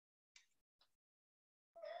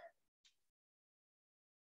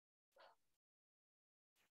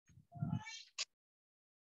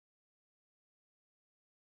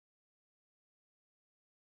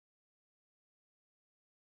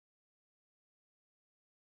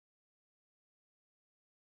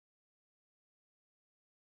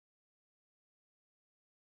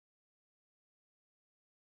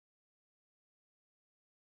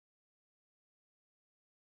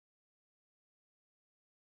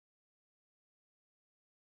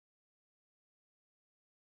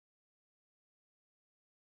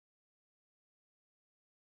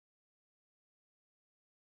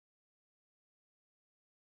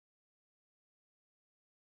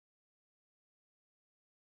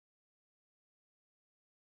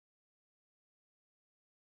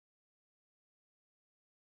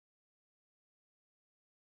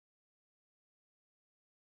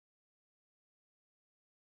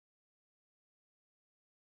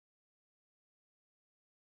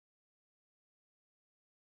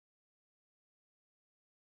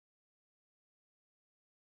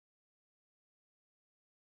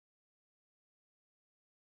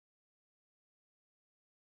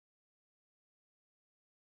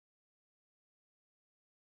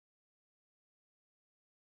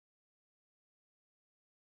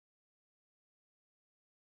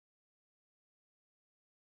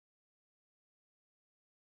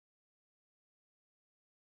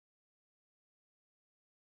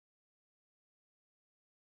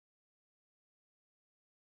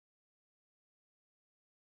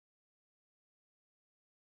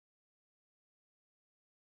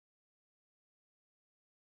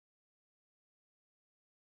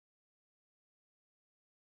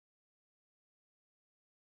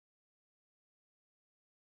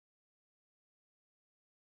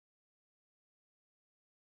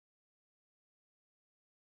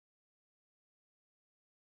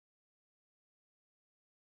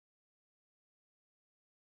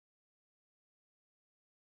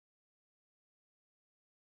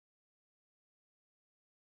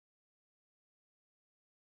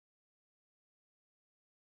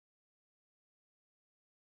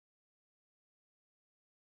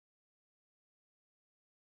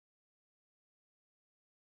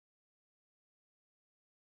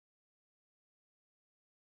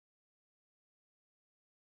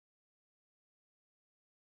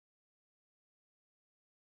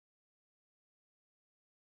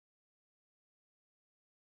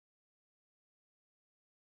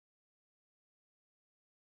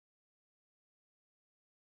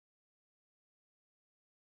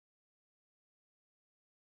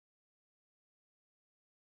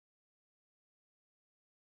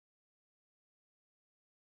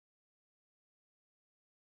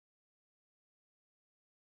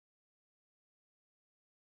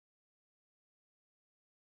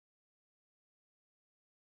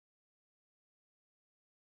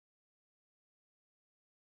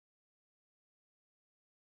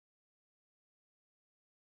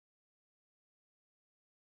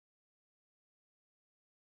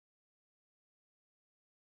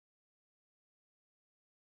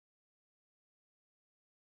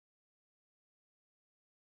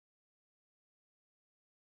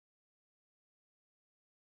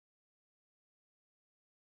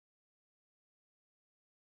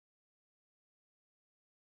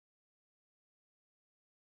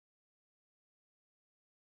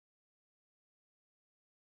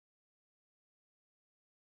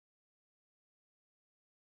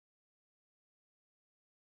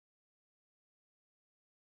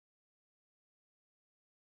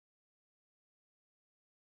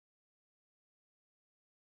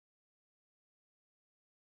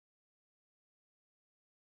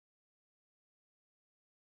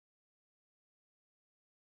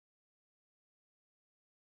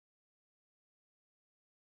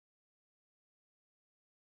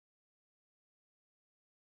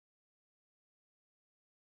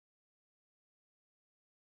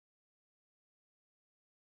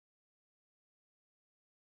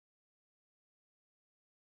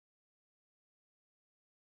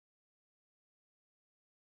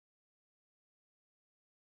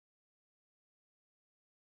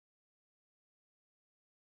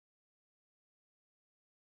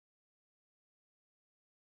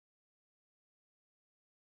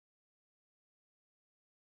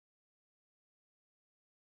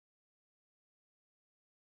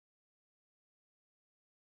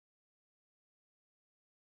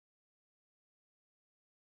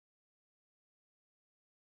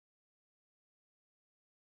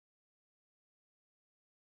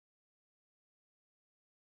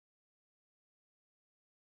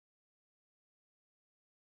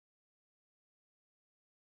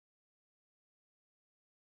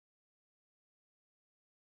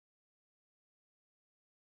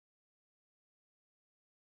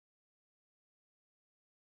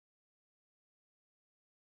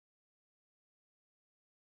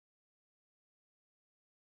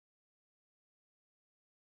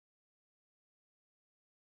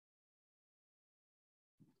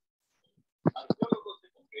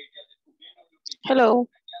 Hello.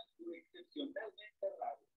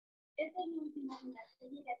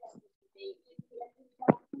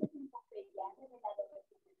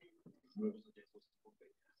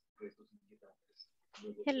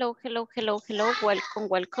 Hello, hello, hello, hello. Welcome,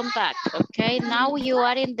 welcome back. Okay, now you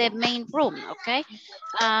are in the main room. Okay.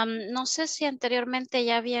 No sé si anteriormente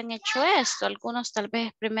ya habían hecho esto. Algunos tal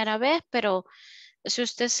vez primera vez, pero si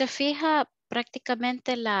usted se fija,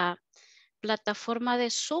 prácticamente la plataforma de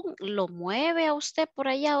Zoom lo mueve a usted por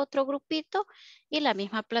allá a otro grupito y la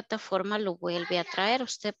misma plataforma lo vuelve a traer.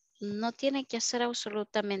 Usted no tiene que hacer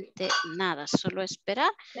absolutamente nada, solo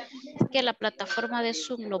esperar que la plataforma de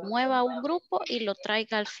Zoom lo mueva a un grupo y lo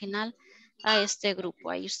traiga al final a este grupo.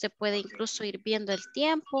 Ahí usted puede incluso ir viendo el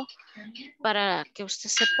tiempo para que usted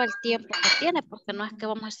sepa el tiempo que tiene, porque no es que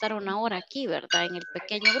vamos a estar una hora aquí, ¿verdad? En el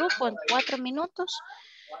pequeño grupo, en 4 minutos,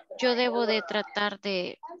 yo debo de tratar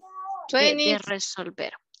de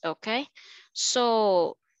resolver, ¿ok?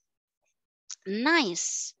 So,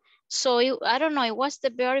 nice. So, I don't know, it was the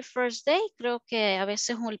very first day. Creo que a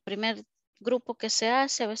veces el primer grupo que se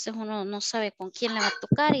hace, a veces uno no sabe con quién le va a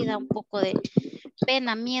tocar y da un poco de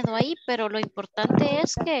pena, miedo ahí, pero lo importante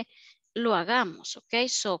es que lo hagamos, ¿ok?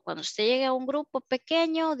 So, cuando usted llegue a un grupo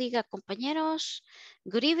pequeño, diga, compañeros,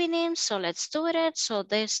 good evening, so let's do it. So,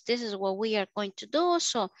 this is what we are going to do.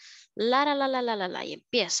 So, y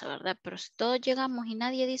empieza, ¿verdad? Pero si todos llegamos y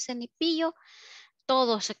nadie dice ni pillo,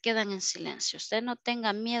 todos se quedan en silencio. Usted no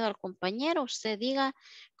tenga miedo al compañero, usted diga,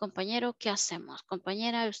 compañero, ¿qué hacemos?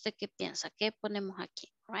 Compañera, ¿usted qué piensa? ¿Qué ponemos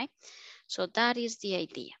aquí? Right? So that is the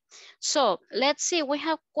idea. So let's see, we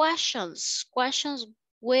have questions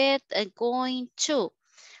with going to.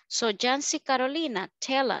 So Jancy Carolina,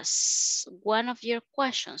 tell us one of your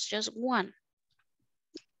questions, just one.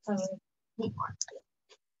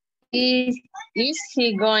 Is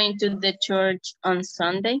he going to the church on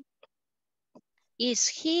Sunday? Is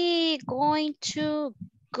he going to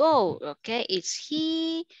go? Okay, is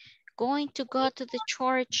he going to go to the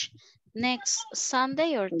church next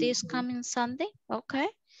Sunday or this coming Sunday? Okay,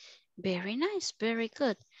 very nice, very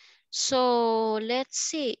good. So let's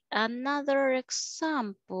see, another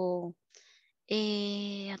example.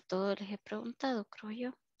 A todos les he preguntado, creo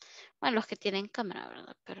yo. Bueno, los que tienen cámara,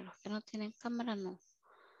 ¿verdad? Pero los que no tienen cámara, no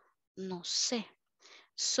sé.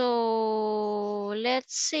 So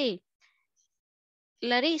let's see.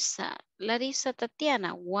 Larissa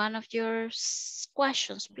Tatiana, one of your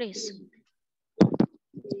questions, please.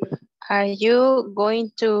 Are you going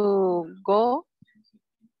to go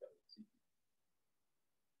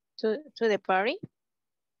to the party?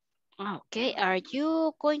 Okay, are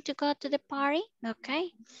you going to go to the party?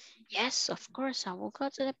 Okay, yes, of course, I will go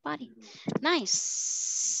to the party.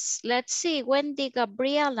 Nice. Let's see, Wendy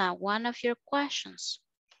Gabriela, one of your questions.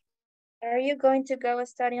 Are you going to go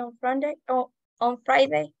study on Friday? On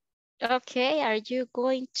Friday? Okay, are you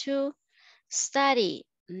going to study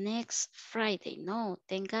next Friday? No,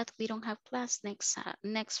 thank God we don't have class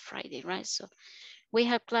next Friday, right? So we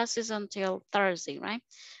have classes until Thursday, right?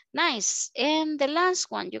 Nice. And the last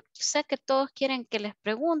one, yo sé que todos quieren que les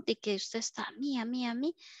pregunte y que usted está a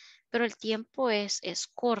mí, pero el tiempo es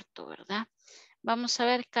corto, ¿verdad? Vamos a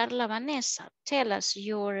ver, Carla Vanessa, tell us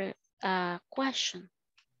your question.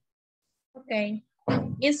 Okay.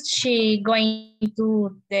 Is she going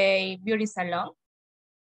to the beauty salon?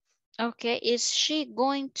 Okay, is she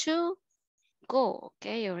going to go,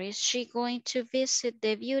 okay, or is she going to visit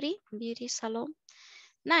the beauty salon?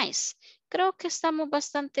 Nice. Creo que estamos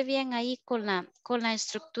bastante bien ahí con la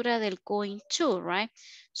estructura del going to, right?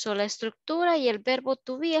 So, la estructura y el verbo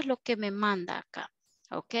to be es lo que me manda acá,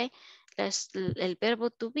 ok. El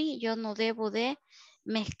verbo to be, yo no debo de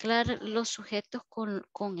mezclar los sujetos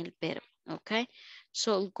con el verbo, ok.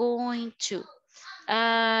 So, going to.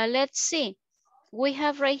 Let's see. We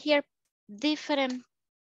have right here different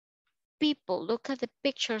people. Look at the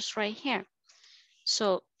pictures right here.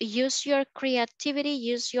 So use your creativity,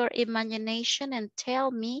 use your imagination and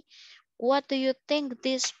tell me, what do you think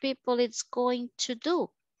these people is going to do?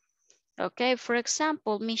 Okay, for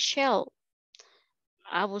example, Michelle,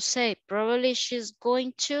 I would say probably she's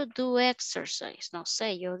going to do exercise. No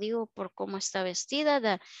sé, yo digo por cómo está vestida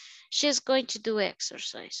that she's going to do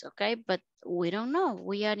exercise, okay? But we don't know,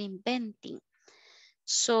 we are inventing.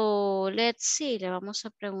 So let's see, le vamos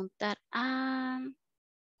a preguntar a...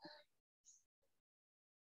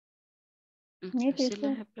 Sí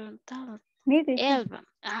les he preguntado. Elba.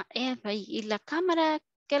 Elba. ¿Y la cámara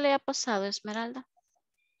qué le ha pasado, Esmeralda?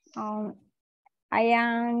 I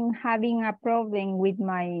am having a problem with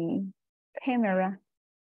my camera.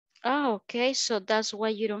 Okay, so that's why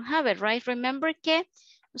you don't have it, right? Remember que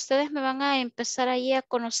Ustedes me van a empezar ahí a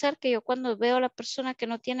conocer que yo cuando veo a la persona que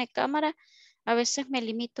no tiene cámara, a veces me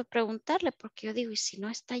limito a preguntarle porque yo digo, ¿y si no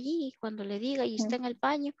está allí? Cuando le diga y está en el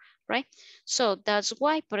baño, right? So that's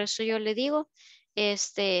why, por eso yo le digo,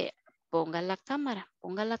 ponga la cámara,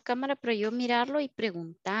 pero yo mirarlo y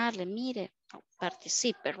preguntarle, mire,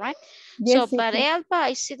 participe, right? Yes, So, but yes. Elba,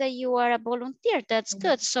 I see that you are a volunteer. That's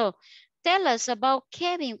good. So, tell us about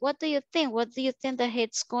Kevin. What do you think? What do you think that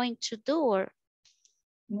he's going to do? Or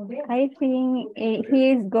I think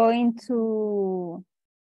he is going to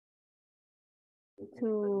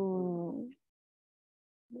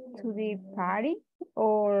the party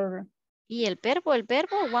or y el verbo,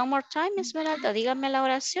 one more time, Esmeralda, dígame la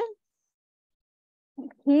oración.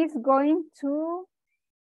 he's going to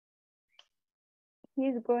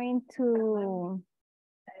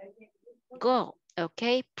go,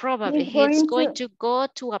 okay? Probably he's going to go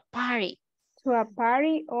to a party. To a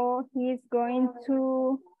party, or he's going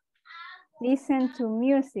to listen to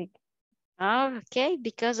music. Okay,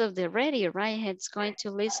 because of the radio, right? He's going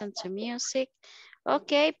to listen to music.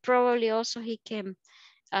 Okay, probably also he can,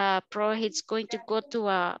 probably he's going to go to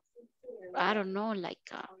a, I don't know, like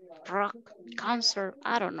a rock concert.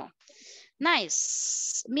 I don't know.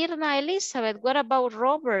 Nice. Mirna Elizabeth, what about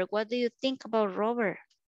Robert? What do you think about Robert?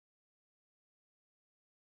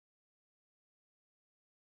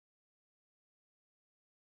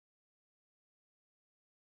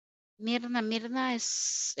 Mirna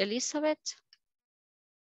es Elizabeth.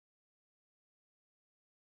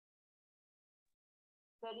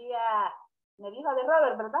 Sería, me dijo de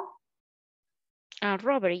Robert, ¿verdad?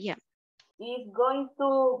 Robert, yeah. Is going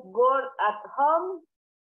to work at home.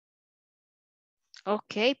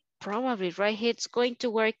 Okay, probably, right? He's going to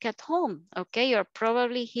work at home, okay? Or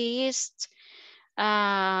probably he is,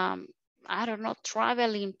 I don't know,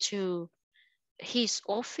 traveling to his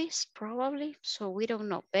office, probably. So we don't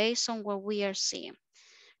know, based on what we are seeing,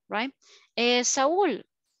 right? Saul,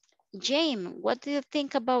 James, what do you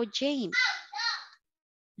think about James?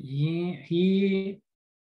 Yeah,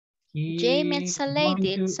 James, it's a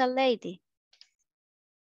lady, it's a lady.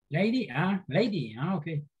 Lady,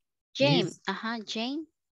 okay. James, Jane.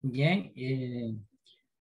 Yeah,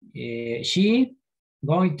 she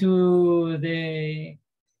going to the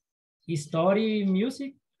history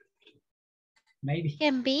music, maybe.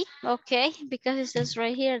 Can be, okay, because it says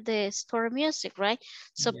right here, the store music, right?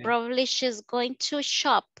 So yeah. Probably she's going to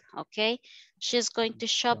shop, okay? She's going to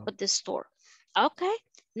shop at the store. Okay,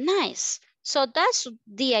 nice. So that's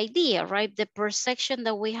the idea, right? The perception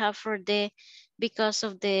that we have for because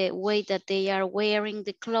of the way that they are wearing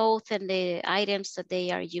the clothes and the items that they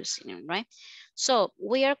are using, right? So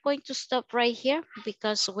we are going to stop right here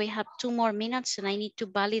because we have 2 more minutes and I need to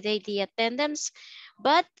validate the attendance.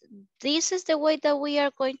 But this is the way that we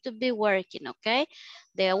are going to be working, okay?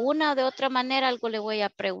 De una o de otra manera, algo le voy a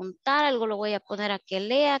preguntar, algo lo voy a poner a que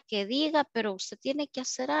lea, que diga, pero usted tiene que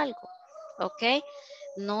hacer algo, ok?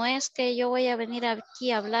 No es que yo voy a venir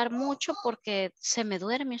aquí a hablar mucho porque se me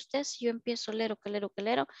duerme usted si yo empiezo a leer,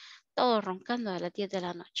 todo roncando a las 10 de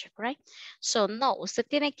la noche, right? So, no, usted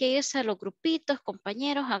tiene que irse a los grupitos,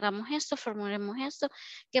 compañeros, hagamos esto, formulemos esto,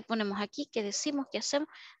 qué ponemos aquí, qué decimos, qué hacemos.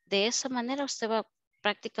 De esa manera usted va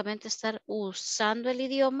prácticamente estar usando el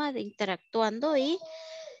idioma, interactuando y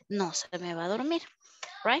no se me va a dormir,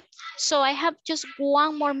 right? So I have just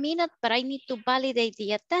 1 more minute, but I need to validate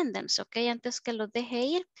the attendance, okay? Antes que los deje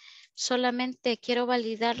ir, solamente quiero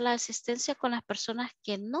validar la asistencia con las personas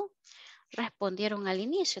que no respondieron al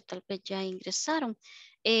inicio, tal vez ya ingresaron.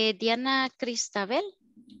 Diana Cristabel.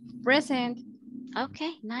 Present.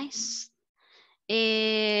 Okay, nice.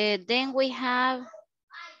 Then we have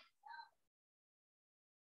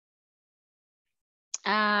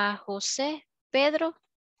José Pedro.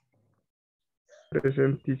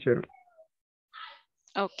 Present, teacher.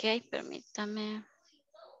 Ok, permítame.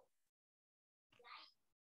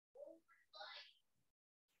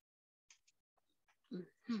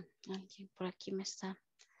 Alguien por aquí me está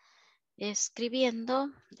escribiendo.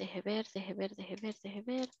 Deje ver.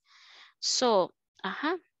 So,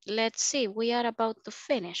 let's see. We are about to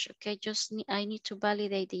finish. Okay, I need to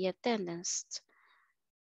validate the attendance.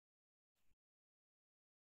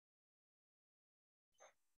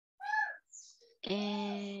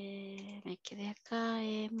 Me quedé acá.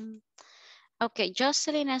 Ok,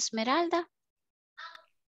 Jocelyn Esmeralda.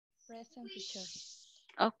 Present, teacher.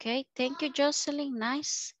 Ok, thank you, Jocelyn.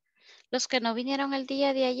 Nice. Los que no vinieron el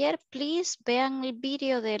día de ayer, please vean el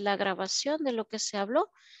vídeo de la grabación de lo que se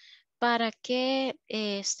habló para que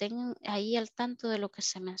estén ahí al tanto de lo que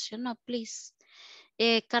se mencionó, please.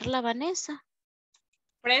 Carla Vanessa.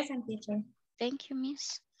 Present, teacher. Thank you,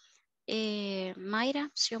 miss.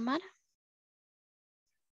 Mayra, Xiomara.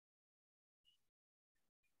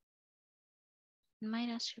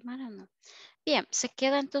 Mayra, Xiomara, no. Bien, se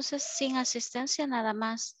queda entonces sin asistencia nada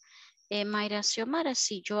más. Mayra, Xiomara,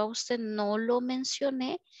 si yo a usted no lo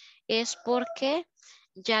mencioné, es porque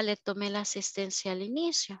ya le tomé la asistencia al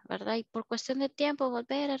inicio, ¿verdad? Y por cuestión de tiempo,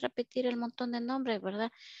 volver a repetir el montón de nombres,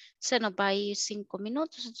 ¿verdad? Se nos va a ir 5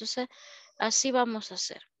 minutos, entonces así vamos a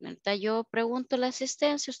hacer, ¿verdad? Yo pregunto la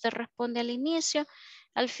asistencia, usted responde al inicio,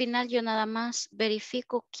 al final yo nada más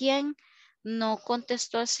verifico quién no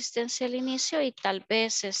contestó asistencia al inicio y tal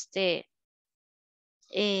vez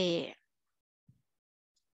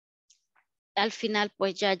al final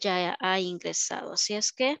pues ya ha ingresado. Así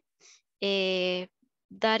es que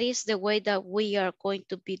that is the way that we are going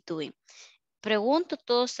to be doing. Pregunto,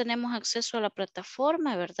 todos tenemos acceso a la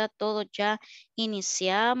plataforma, ¿verdad? Todos ya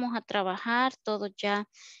iniciamos a trabajar, todos ya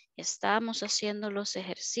estamos haciendo los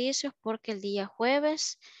ejercicios porque el día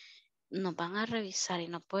jueves nos van a revisar y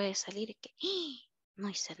no puede salir y que no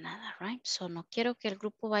hice nada, right? So no quiero que el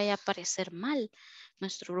grupo vaya a aparecer mal.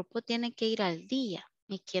 Nuestro grupo tiene que ir al día.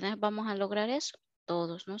 ¿Y quiénes vamos a lograr eso?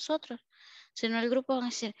 Todos nosotros. Si no, el grupo va a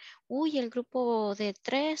decir, uy, el grupo de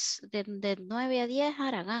 3, de 9 a 10,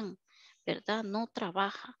 Aragán, ¿verdad? No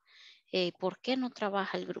trabaja. ¿Por qué no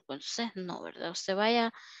trabaja el grupo? Entonces, no, ¿verdad? Usted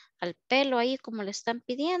vaya al pelo ahí como le están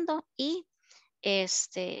pidiendo y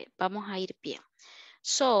vamos a ir bien.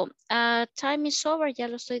 So, time is over. Ya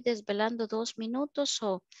lo estoy desvelando 2 minutos.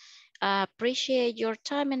 So, appreciate your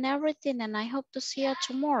time and everything. And I hope to see you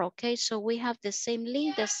tomorrow. Okay, so we have the same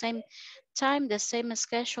link, the same time, the same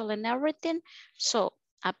schedule and everything. So,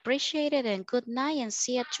 appreciate it and good night and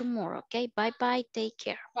see you tomorrow. Okay, bye-bye. Take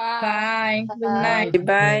care. Bye. Good Bye. night.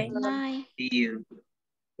 Bye. Good night. See you.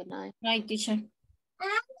 Good night. Night, teacher.